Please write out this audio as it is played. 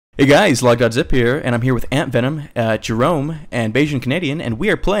Hey guys, Logdotzip here, and I'm here with AntVenom, Jerome, and BajanCanadian, and we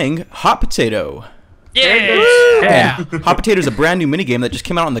are playing Hot Potato. Yeah! Hot Potato is a brand new minigame that just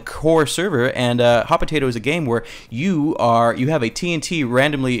came out on the core server, and Hot Potato is a game where you have a TNT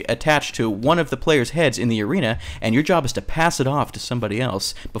randomly attached to one of the players' heads in the arena, and your job is to pass it off to somebody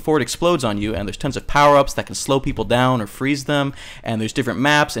else before it explodes on you. And there's tons of power-ups that can slow people down or freeze them, and there's different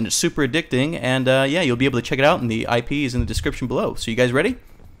maps, and it's super addicting. And yeah, you'll be able to check it out, and the IP is in the description below. So you guys ready?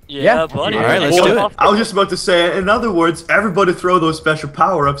 Yeah, buddy. All right, let's do it. I was just about to say, in other words, everybody throw those special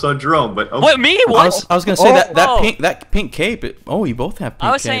power-ups on Jerome, but... What, me? What? I was going to say that pink cape. You both have pink capes.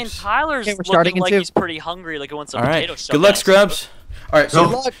 I was saying Tyler's looking like he's pretty hungry, like he wants some potato stuff. Good luck, Scrubs. All right,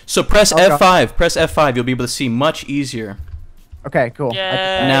 so press F5. Press F5. You'll be able to see much easier. Okay, cool.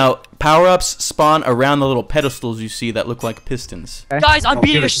 Yeah. Now, power-ups spawn around the little pedestals you see that look like pistons. Okay. Guys, I'm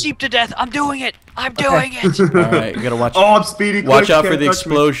beating a sheep to death. I'm doing it. I'm doing it. All right, you gotta watch. Oh, I'm speedy. Watch out for the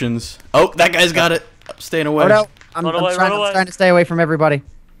explosions. Oh, that guy's got it. I'm staying away. Oh, no. I'm trying to stay away from everybody.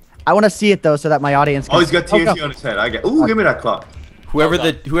 I want to see it though, so that my audience can. Oh, he's got TNT on his head. Ooh, give me that clock. Whoever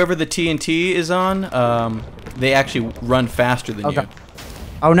the TNT is on, they actually run faster than you.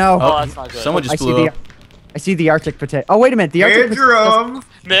 Oh no. Oh, that's not good. Someone just blew up. I see the Arctic potato. Oh, wait a minute. The Arctic Jerome.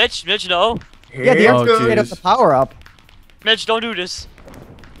 Mitch, no. Yeah, the Arctic potato the power up. Mitch, don't do this.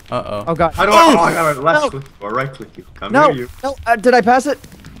 Uh-oh. Oh god. How do I got a left click or right click you? No, did I pass it?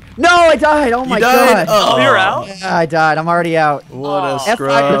 No, I died. Oh my god. Oh, you're out? Yeah, I died. I'm already out. What a F5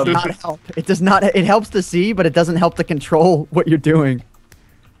 scrub. does not help. It does not. It helps to see, but it doesn't help to control what you're doing.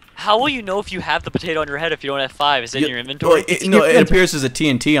 How will you know if you have the potato on your head if you don't have 5? Is it in your inventory? It appears as a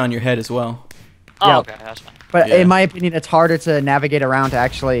TNT on your head as well. Oh, yeah. okay, that's fine. But in my opinion, it's harder to navigate around to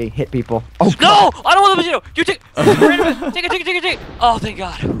actually hit people. Oh no! I don't want the potato. You take. Take it. Oh, thank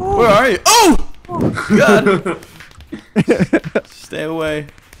God. Where are you? Oh! God. Stay away.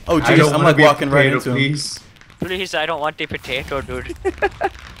 Oh, jeez, I'm like walking right into him. Please, I don't want the potato, dude.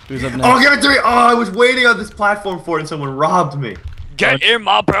 Who's up next? Oh, give it to me! Oh, I was waiting on this platform for it, and someone robbed me. Get in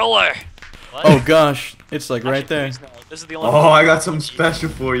my belly. What? Oh gosh, it's like right there. No. This is the only I got something special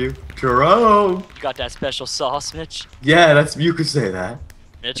for you, Jerome. You got that special sauce, Mitch? Yeah, you could say that.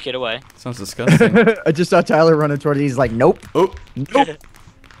 Mitch, get away. Sounds disgusting. I just saw Tyler running toward it. He's like, nope. Oh. Nope.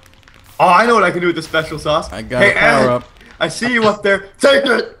 Oh, I know what I can do with the special sauce. I got a power up. I see you up there. Take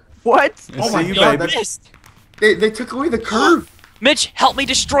it. What? Oh my God, they took away the curve. Mitch, help me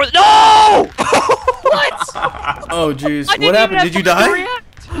destroy. No! What? Oh jeez, what happened? Did you die?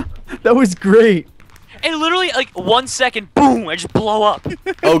 That was great. And literally, like 1 second, boom! I just blow up.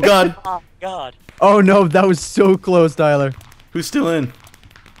 Oh God. Oh God. Oh no, that was so close, Tyler. Who's still in?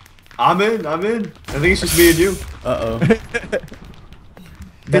 I'm in. I think it's just me and you. Uh-oh.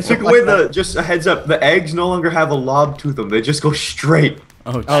 They took away just a heads up, the eggs no longer have a lob to them. They just go straight.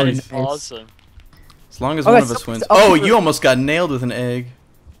 Oh That jeez. is awesome. As long as one of us wins. Oh, you almost got nailed with an egg.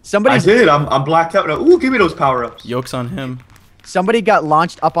 Somebody I did. I'm blacked out now. Ooh, give me those power-ups. Yoke's on him. Somebody got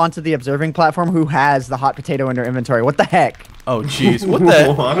launched up onto the observing platform who has the hot potato in their inventory. What the heck? Oh jeez, what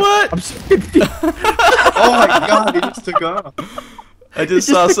the? What? I'm sorry. Oh my God, he just took off. I just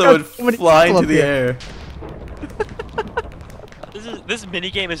saw someone fly into the air. This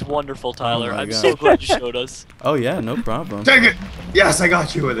minigame is wonderful, Tyler. my I'm God. so glad you showed us. Oh yeah, no problem. Take it. Yes, I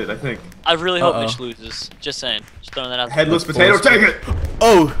got you with it, I think. I really hope Mitch loses. Just saying. Just throwing that out there. Headless potato, take it.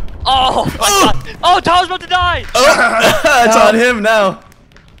 Oh. Oh my God. Oh, Tyler's about to die. Oh, it's on him now.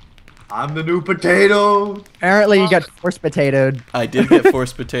 I'm the new potato. Apparently, you got forced potatoed. I did get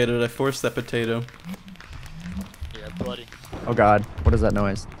forced potatoed. I forced that potato. Yeah, buddy. Oh God, what is that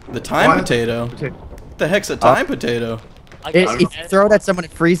noise? The time potato. What the heck's a time potato? If you throw it at someone,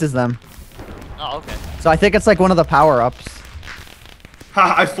 it freezes them. Oh, okay. So I think it's like one of the power-ups.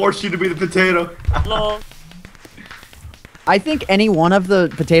 Ha! I forced you to be the potato. Hello. I think any one of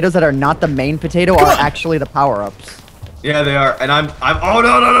the potatoes that are not the main potato are actually the power-ups. Yeah, they are, and I'm. Oh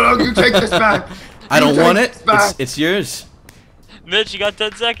no! You take this back. I don't want it. This back. It's yours. Mitch, you got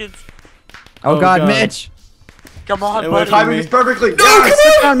 10 seconds. Oh God, Mitch! Come on, Stay away buddy. from Timing me. is perfectly. No, Yes!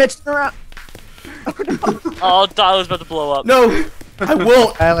 turn around, Mitch, turn around. Oh, Tyler's about to blow up. No, I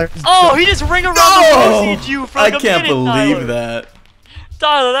won't. Tyler. Oh, he just ring around the rosy you for like I a can't minute, believe Tyler. that.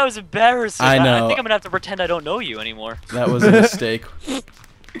 Tyler, that was embarrassing. I know. I think I'm gonna have to pretend I don't know you anymore. That was a mistake.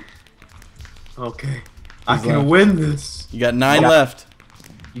 Okay, I can win this. You got 9 left.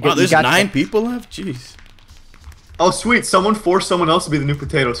 You There's 9 people left. Jeez. Oh sweet, someone forced someone else to be the new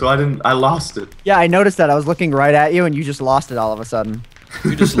potato, so I lost it. Yeah, I noticed that. I was looking right at you, and you just lost it all of a sudden.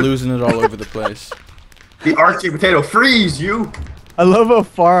 You're just losing it all over the place. The Arctic potato, freeze you! I love how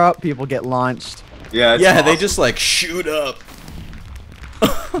far up people get launched. Yeah, it's Yeah, they awesome. just like shoot up.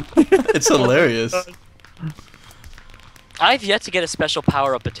 It's hilarious. I've yet to get a special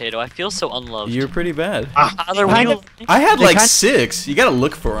power-up potato. I feel so unloved. You're pretty bad. Tyler, Kind we of- I had They like kind- 6. You gotta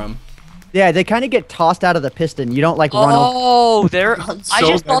look for them. Yeah, they kind of get tossed out of the piston. You don't like run over. Oh, there. Gotten I so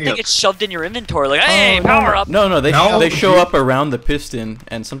just thought many they of get shoved in your inventory. Like, hey, no, power up. No, they No, show dude. up around the piston,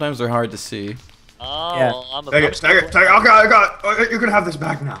 and sometimes they're hard to see. Oh, Yeah. well, I'm a Take it, take it, take it. I got it. You're gonna have this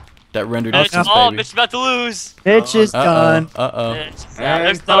back now. That rendered Mitch, distance, oh, baby. Mitch is about to lose. Mitch is done. Uh-oh. Mitch is out. And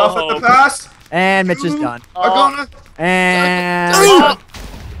There's cut no off at the hope. pass. And Mitch is done. We're gonna. And Oh,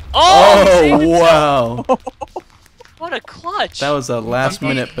 Oh, saved wow. himself. What a clutch. That was a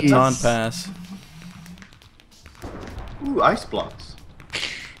last-minute Jeez. baton pass. Ooh, ice blocks.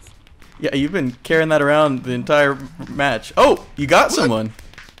 Yeah, you've been carrying that around the entire match. Oh, you got someone.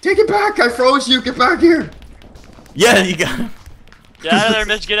 Take it back. I froze you. Get back here. Yeah, you got him. Get out of there,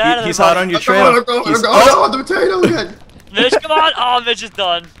 Mitch. Get out of there. He's hot buddy. on your I'm trail. going, I'm going, He's- I'm going. oh, Oh, the potato again. Mitch, come on. Oh, Mitch is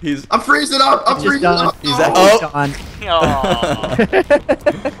done. he's I'm freezing up. I'm Mitch is freezing done. up. He's No. at- Mitch is Oh. done. Aw.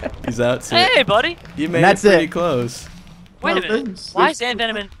 he's out too. Hey, buddy. You made That's it pretty it. close. Wait a Well, minute. thanks. Why is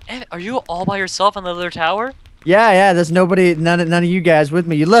AntVenom and are you all by yourself on the other tower? Yeah, there's nobody, none of you guys with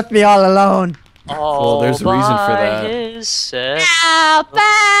me. You left me all alone. Oh, there's a reason for that. Himself. All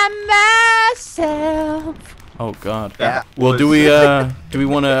by myself. Oh God. Yeah. Well, do we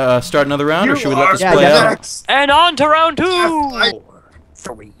want to start another round, or You should we let are this Yeah, play yeah. out? next. And on to round 2. I-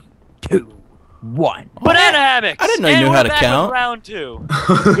 3, 2, 1. Banana hammocks. I didn't know you And knew we're how to back count. with round 2.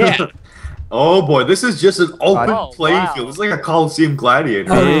 Yeah. Oh boy, this is just an open Oh, playing wow. field. It's like a Coliseum gladiator.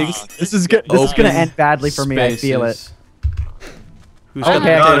 Big This is good. This is gonna open end badly for me. I feel it. spaces. Who's Oh, got the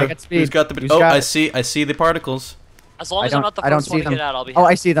okay, potato? I got speed. Who's got the? Who's Oh, got I it? see the particles. As long I as I'm don't- not the I don't first see one to them. get out, I'll be Oh,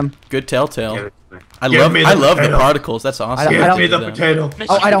 happy. I see them. Good telltale. Give I me love the the potato. particles. That's awesome. I Give don't me the do that. potato. Mitch,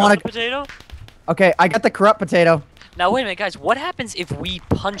 Oh, you I don't got wanna- the potato? Okay, I got the corrupt potato. Now wait a minute, guys. What happens if we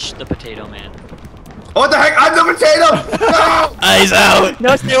punch the potato man? Oh, what the heck? I'm the potato! No! Eyes out.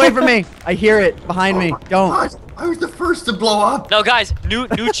 No, stay away from me. I hear it behind me. Don't. Gosh, I was the first to blow up. No, guys. New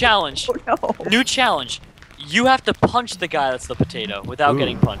challenge. No. New challenge. You have to punch the guy that's the potato without Ooh,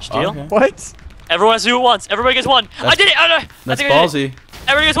 getting punched. Deal? okay. What? Everyone has to do it once. Everybody gets one. I That's- did it. I That's think I did ballsy. it.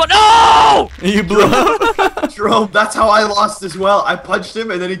 Everybody gets one. No! You blew up. Jerome, that's how I lost as well. I punched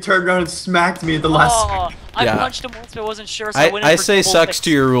him and then he turned around and smacked me at the last Oh, I Yeah. punched him once, but I wasn't sure, so I went in I for say double sucks fix.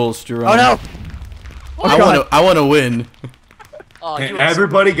 to your rules, Jerome. Oh no. I God. want to. I want to win. Oh, second. you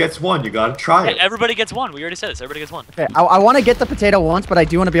Everybody gets one. You gotta try Hey, it. everybody gets one. We already said this. Everybody gets one. Okay, I want to get the potato once, but I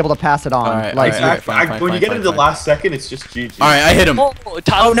do want to be able to pass it on. All right, like, all right. Exactly. fine, When you fine, get fine, into the fine. last second, it's just GG. All right, I hit him. Oh,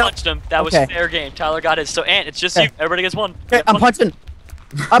 Tyler Oh, no. punched him. That was Okay. fair game. Tyler got his. So, Ant, it's just Okay. you. Everybody gets one. okay, I'm punching.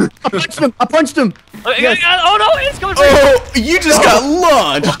 I punched him. I punched him. Yes. Oh no, it's going for Oh, you just got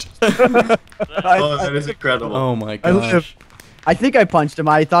launched. Oh, that is incredible. Oh my I gosh. live. I think I punched him.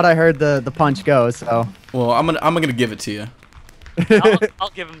 I thought I heard the punch go. So Well, I'm gonna give it to you. I'll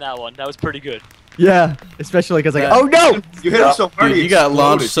give him that one. That was pretty good. yeah, especially because like, Yeah. oh no. You hit him so hard. Dude, he you got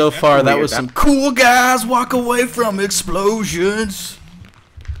launched exploded. so far. That Definitely was at some cool guys walk away from explosions.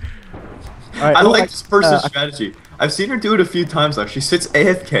 All right, I oh, like this person's uh, strategy. I've seen her do it a few times now. She sits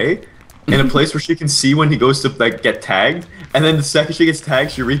AFK in a place where she can see when he goes to like get tagged, and then the second she gets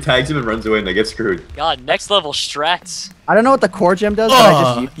tagged, she retags him and runs away, and they get screwed. God, next level strats. I don't know what the core gem does, but I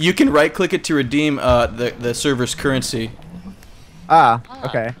just use. You can right click it to redeem the server's currency.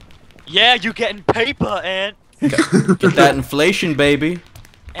 Okay. Yeah, you getting paper, Ant. Get that inflation, baby.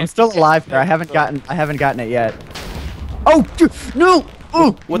 I'm still alive there. I haven't gotten it yet. Oh dude, no.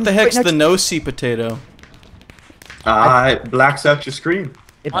 Ooh. What the Right heck's next- the no-see potato? It blacks out your screen.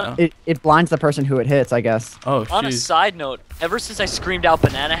 It blinds the person who it hits, I guess. Oh, On a jeez. side note, ever since I screamed out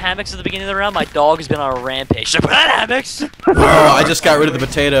banana hammocks at the beginning of the round, my dog has been on a rampage. Like, banana hammocks! Oh, I just got rid of the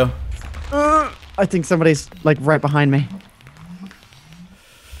potato. I think somebody's like right behind me.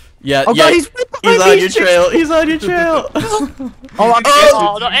 Yeah, Oh yeah. god, he's right behind He's me. on your trail. He's on your trail. Oh,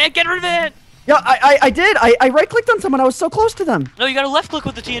 Oh, no, Ant, get rid of it! yeah, I did. I right clicked on someone. I was so close to them. No, you gotta left click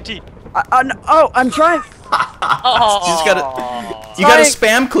with the TNT. I'm trying. Oh, You just gotta. You gotta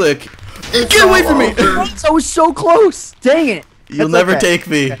spam click. It's Get away all from me. over. I was so close. Dang it. You'll That's never okay. take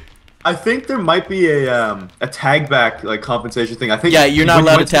me. I think there might be a tag back like compensation thing. I think. Yeah, you're not when you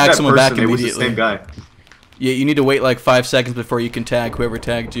allowed went to tag that someone back person, it was the immediately. same guy. Yeah, you need to wait like 5 seconds before you can tag whoever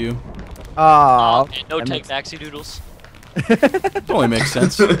tagged you. Oh. Okay, no that take makes- maxi doodles. It only makes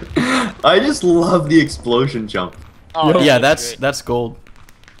sense. I just love the explosion jump. Oh, Yeah, great. that's gold.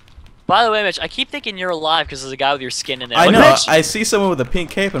 By the way, Mitch, I keep thinking you're alive because there's a guy with your skin in there. I Look, know. Mitch. I see someone with a pink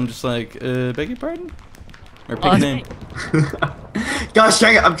cape. I'm just like, beg your pardon? Or Oh, pink that's name. me. Gosh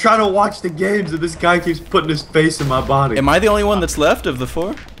dang it, I'm trying to watch the games and this guy keeps putting his face in my body. Am I the only one that's left of the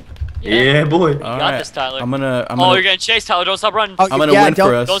 4? Yeah, boy. You got this, Tyler. I'm gonna. Oh, you're getting chased, Tyler. Don't stop running. Oh, I'm gonna yeah, win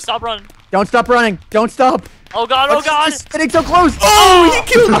for us. Don't stop running. Don't stop running. Don't stop. Oh god, oh god. It's getting so close. Oh,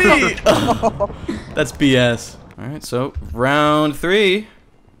 he killed me! That's BS. Alright, so round 3.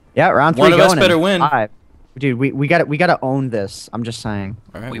 Yeah, round 3 One of us going better in win. 5. Dude, we gotta own this. I'm just saying.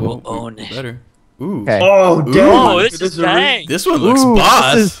 Alright, We will own it. Better. Ooh. Okay. Oh, damn. Oh, this is dang. This one looks Ooh,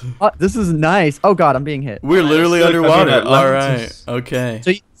 boss. This is nice. Oh god, I'm being hit. We're literally I feel like I'm underwater. in Alright, Atlantis. okay.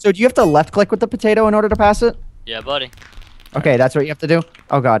 So do you have to left click with the potato in order to pass it? Yeah, buddy. Okay, that's what you have to do.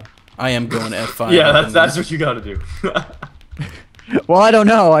 Oh god. I am going F5. Yeah, that's what you gotta do. Well, I don't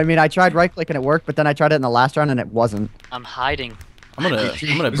know. I mean, I tried right click and it worked, but then I tried it in the last round and it wasn't. I'm hiding. I'm gonna There's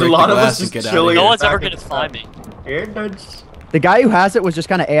break a the lot of glass us and just get out of chilling. No here. one's ever back gonna in find me. The guy who has it was just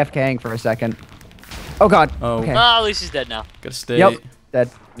kind of AFKing for a second. Oh god. Oh. Okay. Ah, at least he's dead now. Gotta stay. Yep. Dead.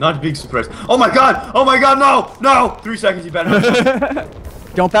 Not being surprised. Oh my god! Oh my god, no! No! 3 seconds, you better.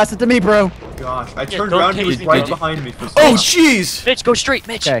 Don't pass it to me, bro. Gosh, I Yeah, turned don't around, he was tase me, right bro. behind me for so Oh, long. jeez! Mitch, go straight,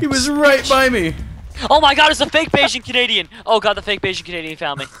 Mitch. Okay. He was right by me. Oh my god, it's a fake BajanCanadian. Oh god, the fake BajanCanadian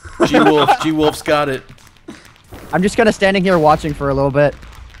found me. G-Wolf's got it. I'm just kind of standing here watching for a little bit.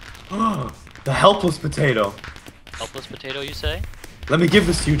 The helpless potato. Helpless potato, you say? Let me give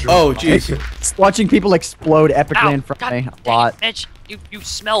this to you, Jerome. Oh, jeez. Take it. Just watching people explode epically Ow, in front god of me. dang A lot. it, Mitch, you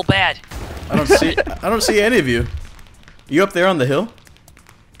smell bad. I don't see any of you. You up there on the hill?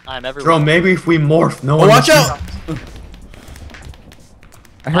 I'm everywhere. Jerome, maybe if we morph, no Oh, one watch will out!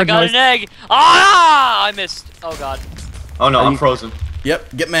 I I heard got noise. an egg. Ah, I missed. Oh god. Oh no, Are I'm you- frozen.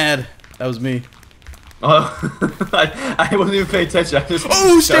 Yep, get mad. That was me. Oh, I wasn't even paying attention. I just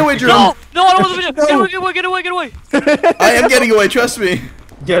Oh, stay away, Jerome! No, I don't want to get away, get away, get away, get away. I am getting away, trust me.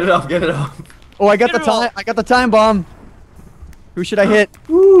 Get it up, get it up. Oh, I got the Get it all. time. I got the time bomb. Who should I hit?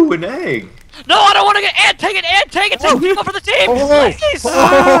 Ooh, an egg. No, I don't want to get Ant. Take it, Ant. Take it. Take people for the team. Oh. Please.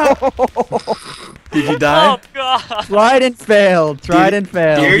 Did you Oh die? god. Tried and failed. Tried and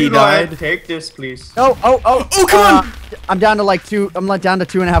failed. Here he you go, died? Ed. Take this, please. Oh, oh, oh. Oh, come on. I'm down to like 2. I'm like down to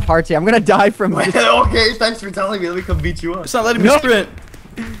 2.5 hearts here. I'm gonna die from this. Okay, thanks for telling me. Let me come beat you up. It's not letting me No. sprint.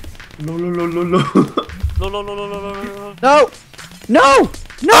 No, no, no, no, no. No, no, no, no, no, no, no. No! No!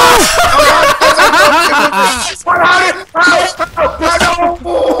 No!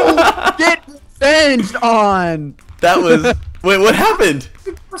 Get revenged on! That was... Wait, what happened?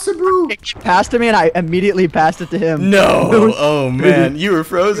 It came past to me and I immediately passed it to him. No. Oh, man. You were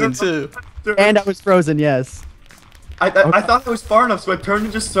frozen, too. And I was frozen, yes. I thought it was far enough, so I turned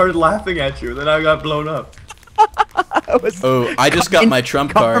and just started laughing at you. Then I got blown up. I was Oh, I just got my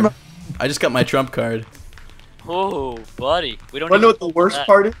trump card. Karma. I just got my trump card. Oh, buddy. We don't Wanna know need what the worst that.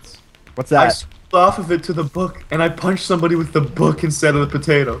 part is? What's I that? scrolled off of it to the book, and I punched somebody with the book instead of the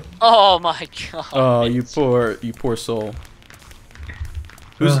potato. Oh my god. Oh, you poor soul.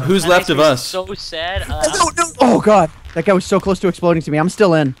 Who's That left makes of me us? So sad. Oh god. That guy was so close to exploding to me. I'm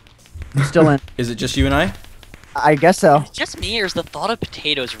still in. I'm still in. Is it just you and I? I guess so. Just me, or is the thought of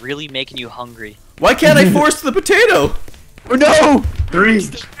potatoes really making you hungry? Why can't I force the potato? Oh no! 3,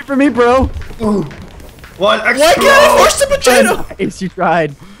 Wait for me, bro. 2, 1, explode! Why can't I force the potato? Nice, you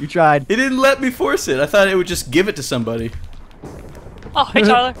tried. You tried. It didn't let me force it. I thought it would just give it to somebody. Oh, hey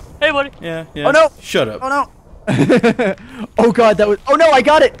Tyler. Hey buddy. Yeah, yeah. Oh, no. Shut up. Oh no! Oh god, that was. Oh no, I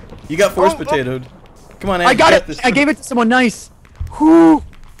got it! You got force Oh, oh. potatoed. Come on, I Ant, got get it! this. I gave it to someone nice. Whew!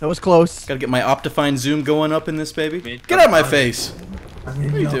 That was close. Gotta get my Optifine zoom going up in this baby. Get out of my face. I'm in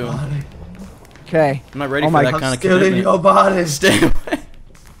What are you your doing? body. Okay. I'm not ready Oh for my that God. kind I'm of still in commitment. your body. Stay away.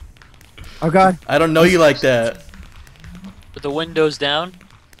 Oh god. I don't know you like that. With the windows down.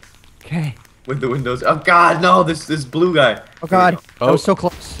 Okay. With the windows. Oh god, no! This blue guy. Oh god. That Oh. was so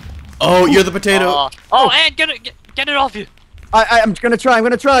close. Oh, you're the potato. Oh, Ant, get it off you. I'm gonna try. I'm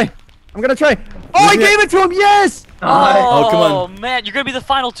gonna try. I'm gonna try. Oh, I Isn't it- gave it to him. Yes. Nice. Oh, come on. Oh man, you're gonna be the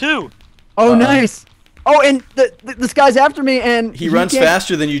final 2. Oh, nice. Oh, and this guy's after me, and He runs can't-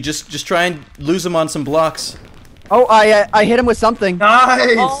 faster than you. Just try and lose him on some blocks. Oh, I hit him with something.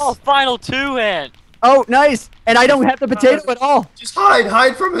 Nice! Oh, final 2, Ant. Oh, nice. And I don't have the potato at all. Just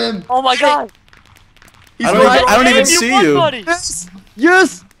hide from him! Oh my god. He's I don't right even- I don't behind even you. see won, you. buddy. Yes.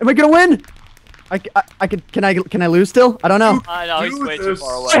 Yes. Am I gonna win? Can I lose still? I don't know. I know he's Do way too this.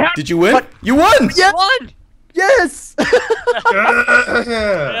 far away. Did you win? What? You won! Yeah. Won. Yes. Yeah.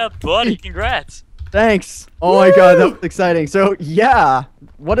 Yeah, buddy. Congrats. Thanks. Oh my god, that was exciting. So yeah,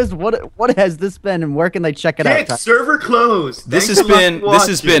 What has this been, and where can they check it out? Hit server closed. This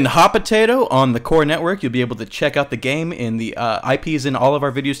has been Hot Potato on the Core Network. You'll be able to check out the game in the IPs in all of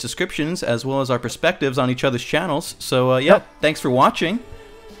our videos descriptions, as well as our perspectives on each other's channels. So yeah, thanks for watching.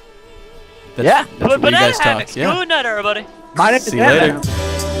 That's But where you guys banana hammocks. talk. Yeah. Good night, everybody. See you later.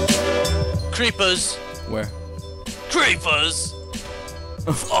 Creepers. Where? Creepers.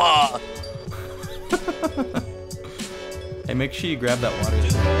 Ah. Hey, make sure you grab that water.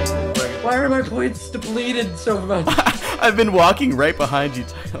 Why are my points depleted so much? I've been walking right behind you,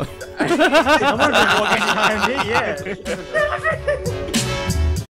 Tyler. I'm not walking behind me, yeah.